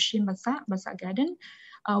or Ushin Basak Garden,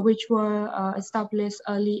 which were established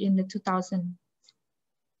early in the 2000s.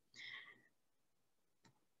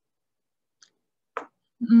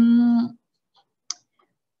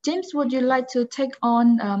 James, would you like to take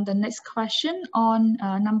on the next question on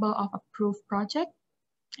number of approved projects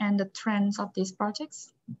and the trends of these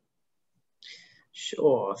projects?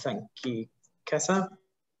 Sure, thank you, Kessa.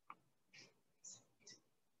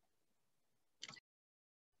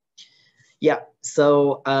 Yeah,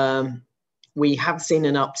 so we have seen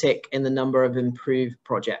an uptick in the number of improved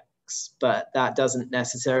projects, but that doesn't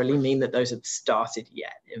necessarily mean that those have started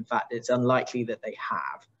yet. In fact, it's unlikely that they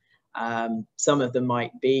have. Some of them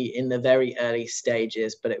might be in the very early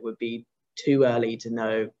stages, but it would be too early to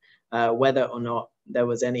know whether or not there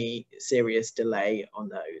was any serious delay on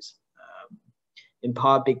those. In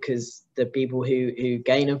part because the people who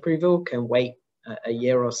gain approval can wait a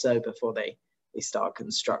year or so before they start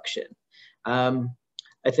construction.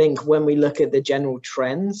 I think when we look at the general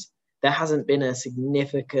trends, there hasn't been a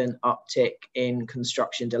significant uptick in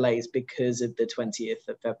construction delays because of the 20th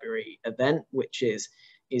of February event, which is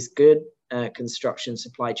good. Construction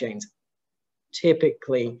supply chains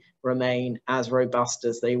typically remain as robust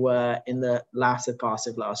as they were in the latter part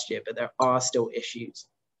of last year, but there are still issues,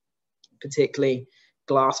 particularly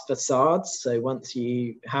glass facades. So once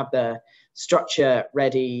you have the structure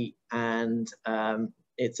ready and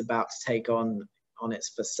it's about to take on its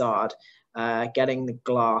facade, getting the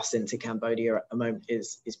glass into Cambodia at the moment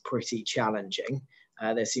is pretty challenging.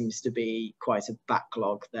 There seems to be quite a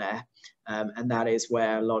backlog there, and that is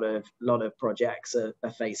where a lot of projects are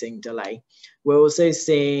facing delay. We're also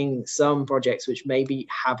seeing some projects which maybe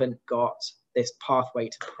haven't got this pathway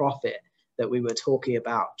to profit that we were talking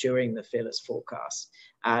about during the fearless forecast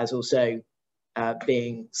as also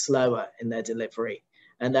being slower in their delivery.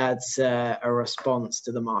 And that's a response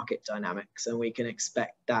to the market dynamics, and we can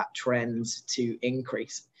expect that trend to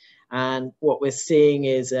increase. And what we're seeing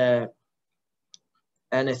is an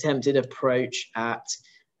attempted approach at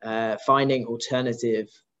finding alternative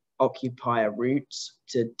occupier routes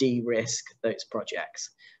to de-risk those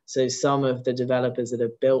projects. So some of the developers that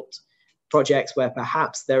have built projects where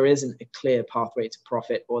perhaps there isn't a clear pathway to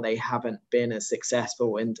profit, or they haven't been as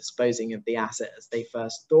successful in disposing of the asset as they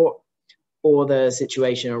first thought, or the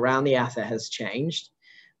situation around the asset has changed,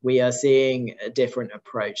 we are seeing a different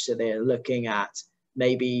approach. So they're looking at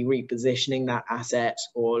maybe repositioning that asset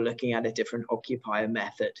or looking at a different occupier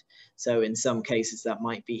method. So in some cases that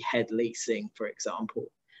might be head leasing, for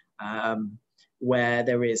example, where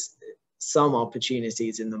there is some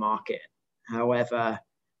opportunities in the market. However,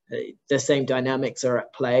 the same dynamics are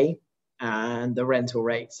at play, and the rental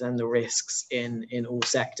rates and the risks in all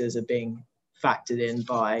sectors are being factored in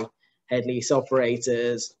by head lease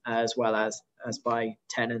operators as well as by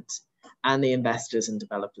tenants and the investors and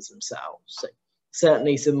developers themselves. So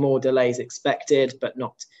certainly some more delays expected, but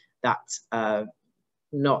not that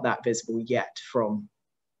visible yet from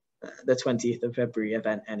the 20th of February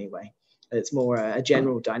event anyway. It's more a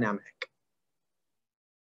general dynamic.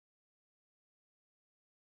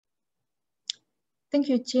 Thank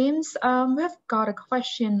you, James. We've got a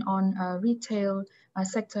question on retail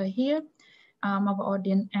sector here. Our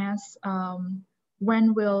audience asks,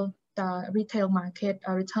 when will the retail market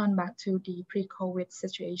return back to the pre-COVID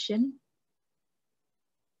situation?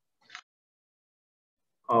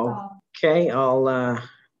 Okay, I'll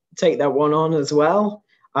take that one on as well.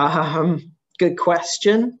 good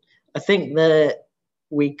question. I think that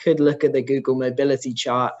we could look at the Google mobility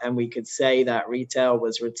chart and we could say that retail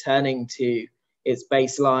was returning to its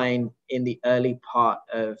baseline in the early part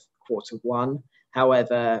of Q1.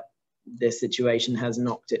 However, this situation has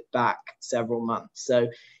knocked it back several months. So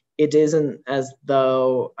it isn't as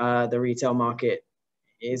though the retail market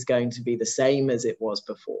is going to be the same as it was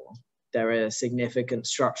before. There are significant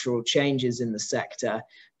structural changes in the sector,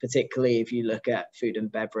 particularly if you look at food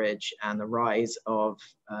and beverage and the rise of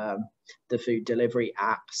the food delivery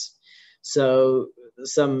apps. So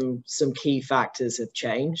some key factors have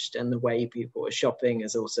changed, and the way people are shopping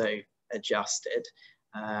has also adjusted.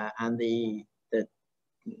 And the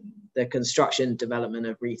construction development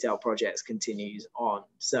of retail projects continues on.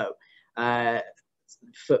 So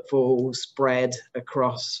footfall spread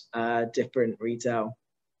across different retail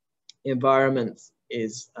environments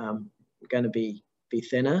is going to be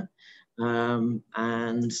thinner,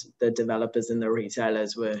 and the developers and the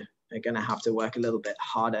retailers are going to have to work a little bit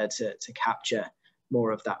harder to capture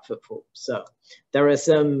more of that footfall. So there are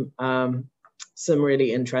some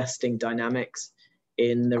really interesting dynamics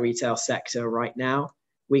in the retail sector right now.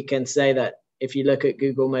 We can say that if you look at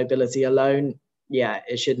Google mobility alone, yeah,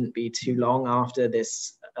 it shouldn't be too long after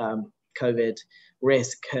this COVID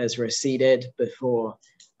risk has receded before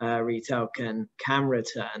retail can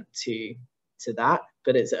return to that,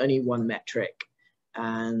 but it's only one metric.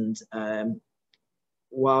 And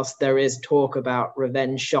whilst there is talk about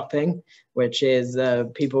revenge shopping, which is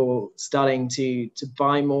people starting to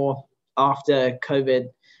buy more after COVID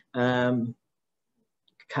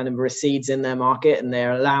kind of recedes in their market and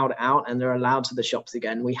they're allowed out and they're allowed to the shops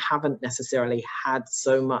again, we haven't necessarily had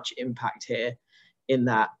so much impact here in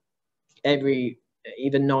that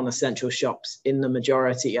even non-essential shops in the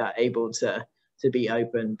majority are able to be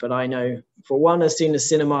open. But I know for one, as soon as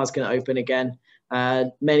cinemas can open again,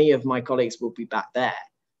 many of my colleagues will be back there.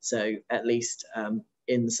 So at least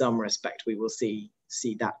in some respect, we will see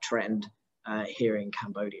that trend here in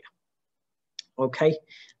Cambodia. Okay.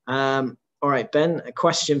 All right, Ben, a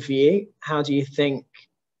question for you. How do you think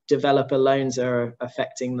developer loans are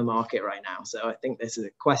affecting the market right now? So I think this is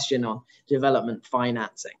a question on development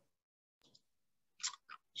financing.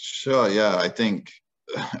 Sure, yeah, I think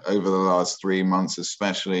over the last 3 months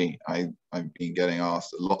especially, I've been getting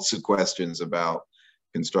asked lots of questions about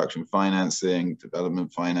construction financing,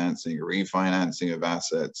 development financing, refinancing of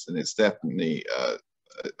assets, and it's definitely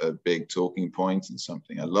a big talking point and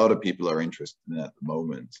something a lot of people are interested in at the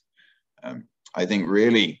moment. I think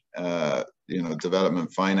really,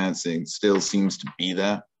 development financing still seems to be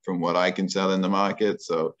there from what I can tell in the market.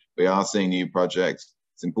 So we are seeing new projects.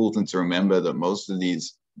 It's important to remember that most of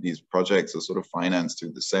these projects are sort of financed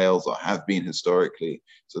through the sales or have been historically.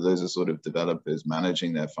 So those are sort of developers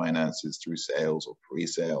managing their finances through sales or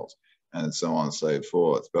pre-sales and so on and so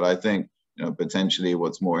forth. But I think, potentially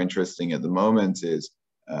what's more interesting at the moment is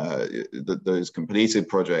those completed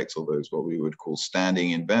projects, or those what we would call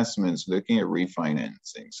standing investments, looking at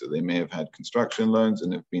refinancing. So they may have had construction loans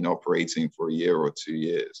and have been operating for a year or 2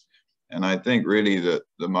 years. And I think really that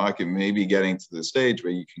the market may be getting to the stage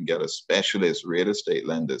where you can get a specialist real estate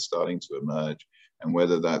lender starting to emerge. And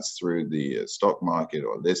whether that's through the stock market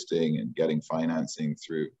or listing and getting financing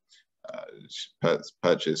through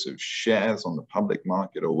purchase of shares on the public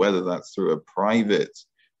market, or whether that's through a private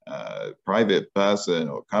person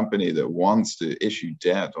or company that wants to issue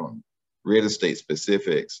debt on real estate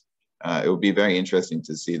specifics, it would be very interesting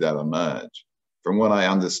to see that emerge. From what I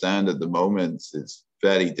understand at the moment, it's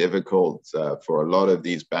fairly difficult for a lot of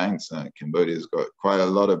these banks. Cambodia's got quite a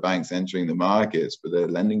lot of banks entering the markets, but their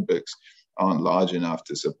lending books aren't large enough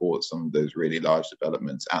to support some of those really large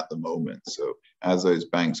developments at the moment. So as those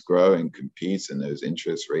banks grow and compete and those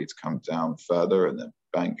interest rates come down further and the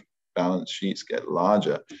bank balance sheets get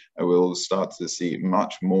larger, and we'll start to see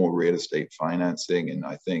much more real estate financing, and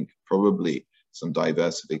I think probably some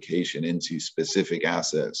diversification into specific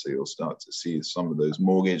assets. So you'll start to see some of those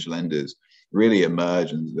mortgage lenders really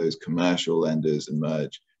emerge and those commercial lenders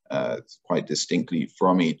emerge quite distinctly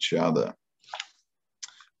from each other.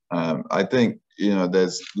 I think,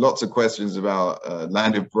 there's lots of questions about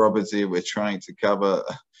landed property. We're trying to cover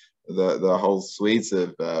the whole suite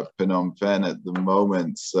of Phnom Penh at the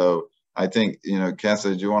moment. So I think,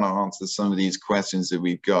 Kessa, do you want to answer some of these questions that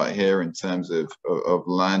we've got here in terms of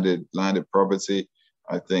landed property?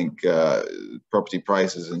 I think property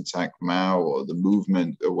prices in Tak Mau, or the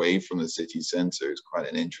movement away from the city center, is quite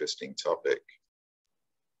an interesting topic.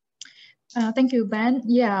 Thank you, Ben.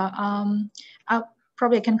 Yeah,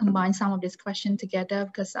 I can combine some of these questions together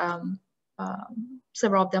because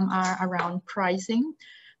several of them are around pricing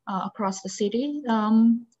across the city.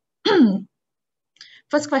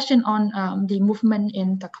 First question on the movement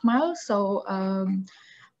in the Khmer. So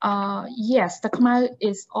yes, the Khmer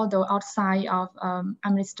is, although outside of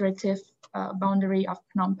administrative boundary of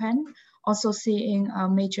Phnom Penh, also seeing a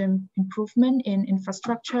major improvement in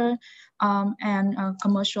infrastructure and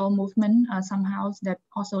commercial movement somehow that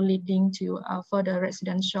also leading to further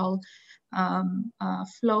residential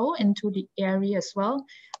flow into the area as well.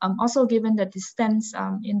 Also given the distance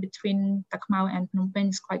in between the Khmer and Phnom Penh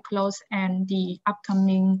is quite close, and the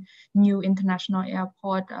upcoming new international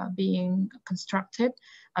airport being constructed,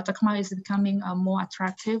 the Khmer is becoming more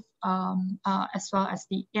attractive, as well as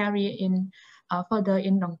the area in further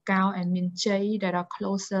in Dong Cao and Min Chey that are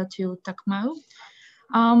closer to the Khmer.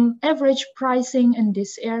 Average pricing in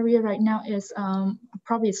this area right now is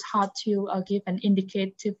probably it's hard to give an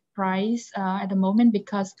indicative price at the moment,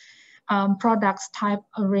 because products type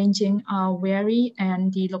ranging vary,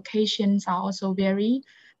 and the locations are also vary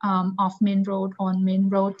off main road, on main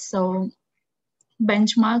road. So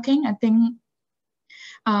benchmarking, I think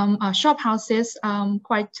shop houses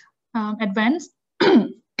quite advanced.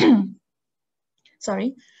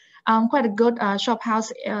 Sorry. Quite a good shop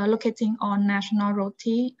house locating on National Road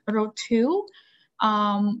 2,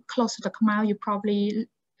 close to the Khmer. You're probably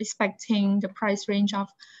expecting the price range of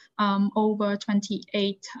over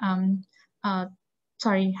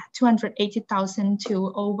 280,000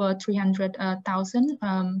 to over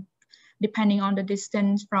 300,000, depending on the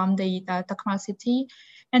distance from the Khmer city.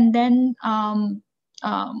 And then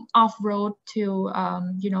off-road to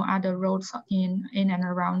other roads in and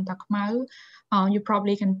around the Khmer, you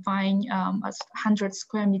probably can find a 100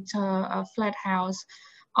 square meter flat house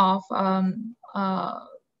of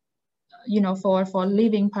for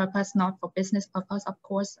living purpose, not for business purpose, of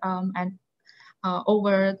course, and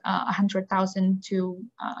over 100,000 to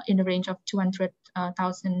in the range of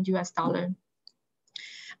 200,000 US dollar.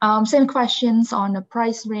 Same questions on the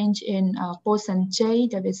price range in Post and J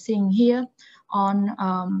that we're seeing here on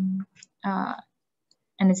an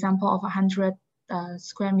example of 100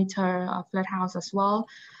 square meter flat house as well.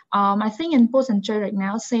 I think in Post and J right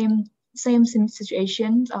now, same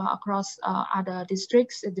situations across other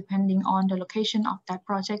districts, depending on the location of that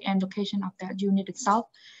project and location of that unit itself.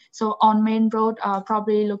 So on main road,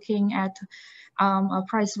 probably looking at a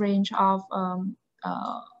price range of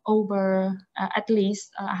over at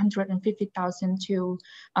least 150,000 to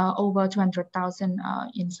over 200,000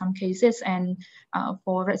 in some cases. And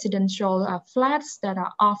for residential flats that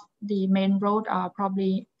are off the main road are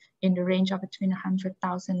probably in the range of between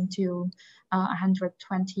 100,000 to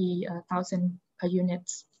 120,000 per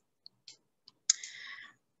units.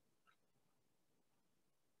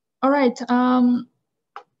 All right.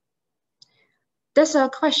 There's a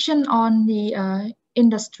question on the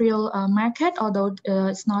industrial market, although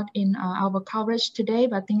it's not in our coverage today,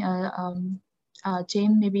 but I think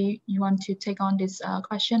James, maybe you want to take on this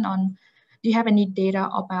question on, do you have any data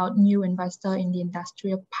about new investor in the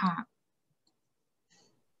industrial park?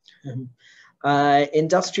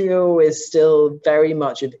 Industrial is still very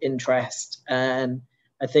much of interest, and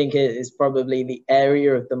I think it is probably the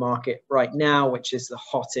area of the market right now which is the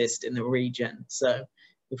hottest in the region. So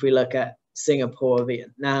if we look at Singapore,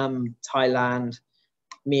 Vietnam, Thailand,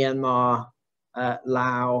 Myanmar,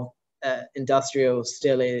 Laos, industrial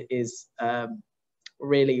still is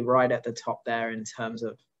really right at the top there in terms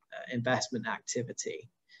of investment activity.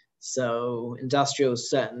 So industrial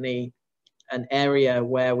is certainly an area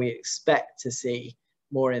where we expect to see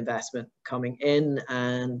more investment coming in,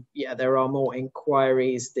 and yeah, there are more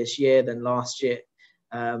inquiries this year than last year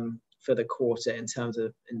for the quarter in terms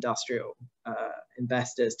of industrial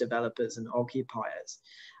investors, developers, and occupiers.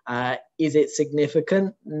 Is it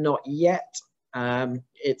significant? Not yet.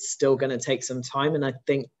 It's still going to take some time, and I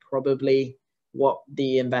think probably what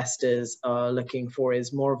the investors are looking for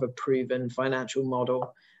is more of a proven financial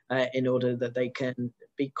model in order that they can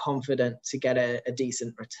be confident to get a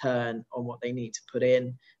decent return on what they need to put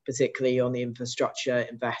in, particularly on the infrastructure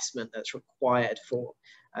investment that's required for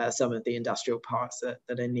some of the industrial parks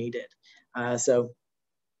that are needed. So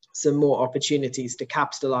some more opportunities to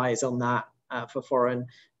capitalize on that for foreign,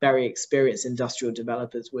 very experienced industrial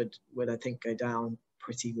developers would I think go down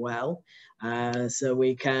pretty well. So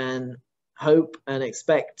we can hope and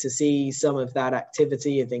expect to see some of that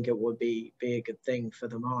activity. I think it would be a good thing for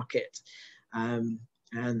the market and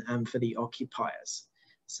for the occupiers.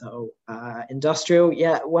 So industrial,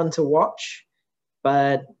 yeah, one to watch,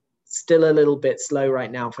 but still a little bit slow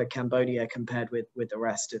right now for Cambodia compared with the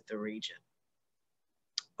rest of the region.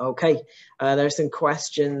 Okay, there's some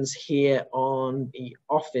questions here on the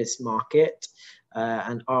office market,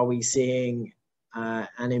 and are we seeing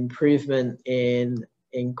an improvement in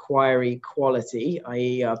inquiry quality,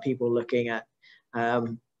 i.e. are people looking at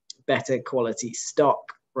better quality stock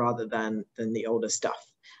rather than the older stuff?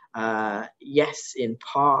 Yes, in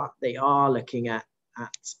part, they are looking at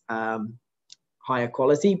higher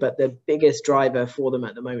quality, but the biggest driver for them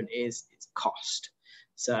at the moment is cost.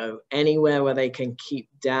 So anywhere where they can keep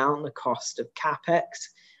down the cost of CapEx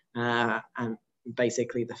and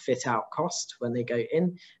basically the fit out cost when they go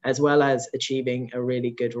in, as well as achieving a really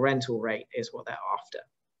good rental rate is what they're after.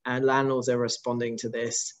 And landlords are responding to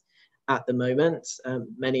this at the moment.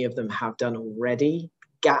 Many of them have done already.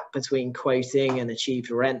 Gap between quoting and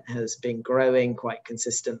achieved rent has been growing quite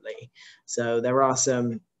consistently. So there are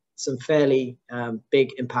some fairly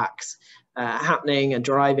big impacts happening and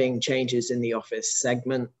driving changes in the office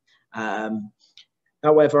segment.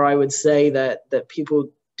 However, I would say that people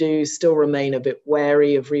do still remain a bit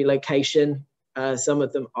wary of relocation. Some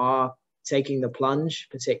of them are taking the plunge,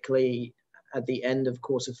 particularly at the end of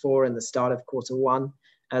Q4 and the start of Q1.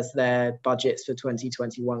 As their budgets for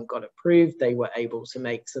 2021 got approved, they were able to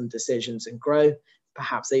make some decisions and grow.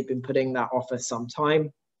 Perhaps they've been putting that off for some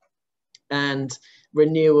time. And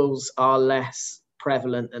renewals are less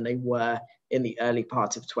prevalent than they were in the early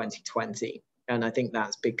part of 2020. And I think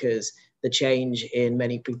that's because the change in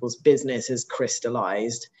many people's business has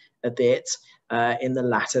crystallized a bit in the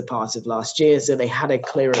latter part of last year. So they had a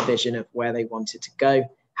clearer vision of where they wanted to go,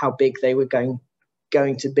 how big they were going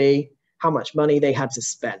to be, how much money they had to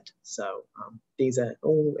spend. So these are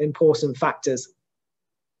all important factors.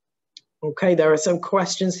 Okay, there are some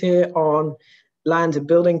questions here on land and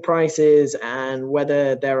building prices and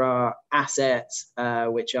whether there are assets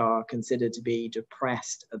which are considered to be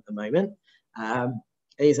depressed at the moment.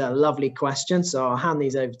 These are lovely questions, so I'll hand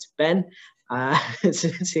these over to Ben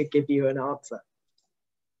to give you an answer.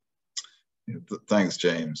 Thanks,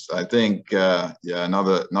 James. I think, yeah,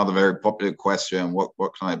 another very popular question, what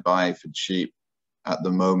can I buy for cheap at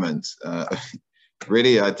the moment?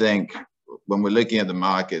 Really, I think when we're looking at the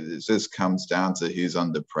market, it just comes down to who's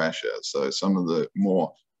under pressure. So some of the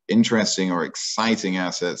more interesting or exciting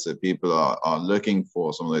assets that people are looking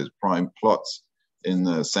for, some of those prime plots in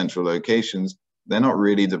the central locations, they're not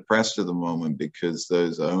really depressed at the moment because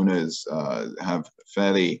those owners have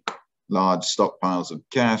fairly large stockpiles of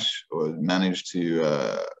cash or managed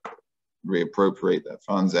to reappropriate their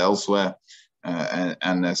funds elsewhere,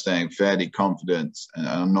 and they're staying fairly confident and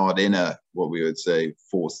are not in a, what we would say,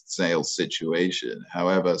 forced sale situation.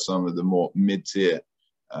 However, some of the more mid-tier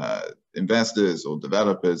investors or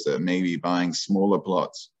developers that may be buying smaller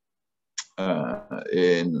plots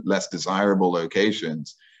in less desirable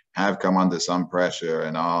locations have come under some pressure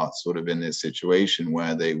and are sort of in this situation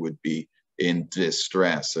where they would be in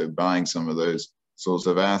distress. So buying some of those sorts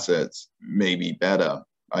of assets may be better.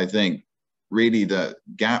 I think really the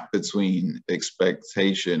gap between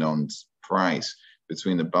expectation on price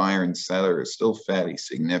between the buyer and seller is still fairly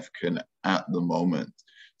significant at the moment.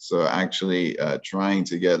 So actually trying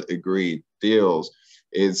to get agreed deals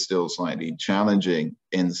is still slightly challenging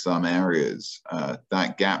in some areas.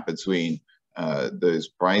 That gap between those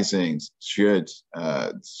pricings should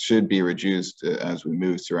be reduced as we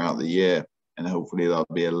move throughout the year, and hopefully there'll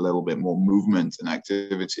be a little bit more movement and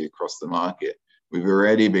activity across the market. We've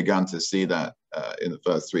already begun to see that in the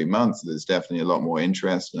first 3 months. There's definitely a lot more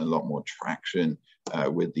interest and a lot more traction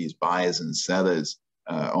with these buyers and sellers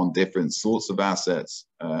on different sorts of assets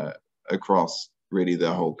across really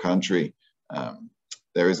the whole country.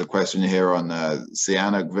 There is a question here on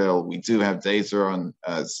Sihanoukville. We do have data on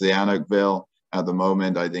Sihanoukville at the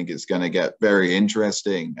moment. I think it's going to get very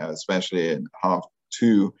interesting, especially in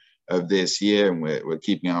H2 of this year, and we're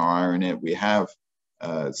keeping our eye on it. We have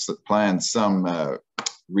planned some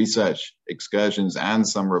research excursions and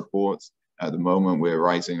some reports. At the moment, we're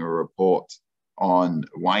writing a report on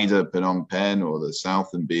wider Phnom Penh or the south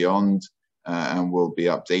and beyond, and we'll be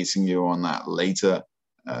updating you on that later.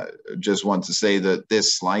 Just want to say that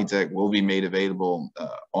this slide deck will be made available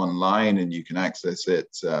online, and you can access it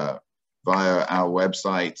via our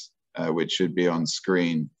website, which should be on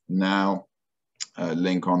screen now.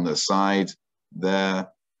 Link on the side there.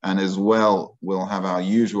 And as well, we'll have our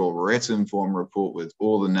usual written form report with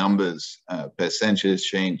all the numbers, percentage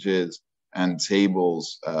changes, and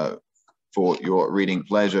tables for your reading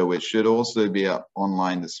pleasure, which should also be up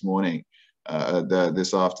online this morning.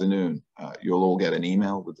 This afternoon, you'll all get an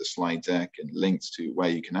email with the slide deck and links to where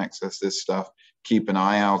you can access this stuff. Keep an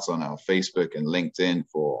eye out on our Facebook and LinkedIn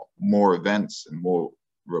for more events and more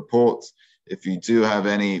reports. If you do have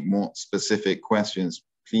any more specific questions,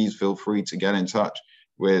 please feel free to get in touch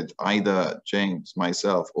with either James,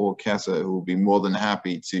 myself, or Kessa, who will be more than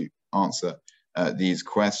happy to answer these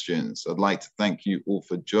questions. I'd like to thank you all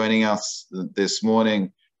for joining us this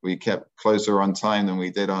morning. We kept closer on time than we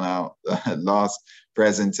did on our last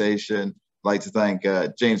presentation. I'd like to thank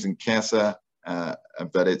James and Kessa,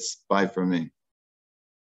 but it's bye from me.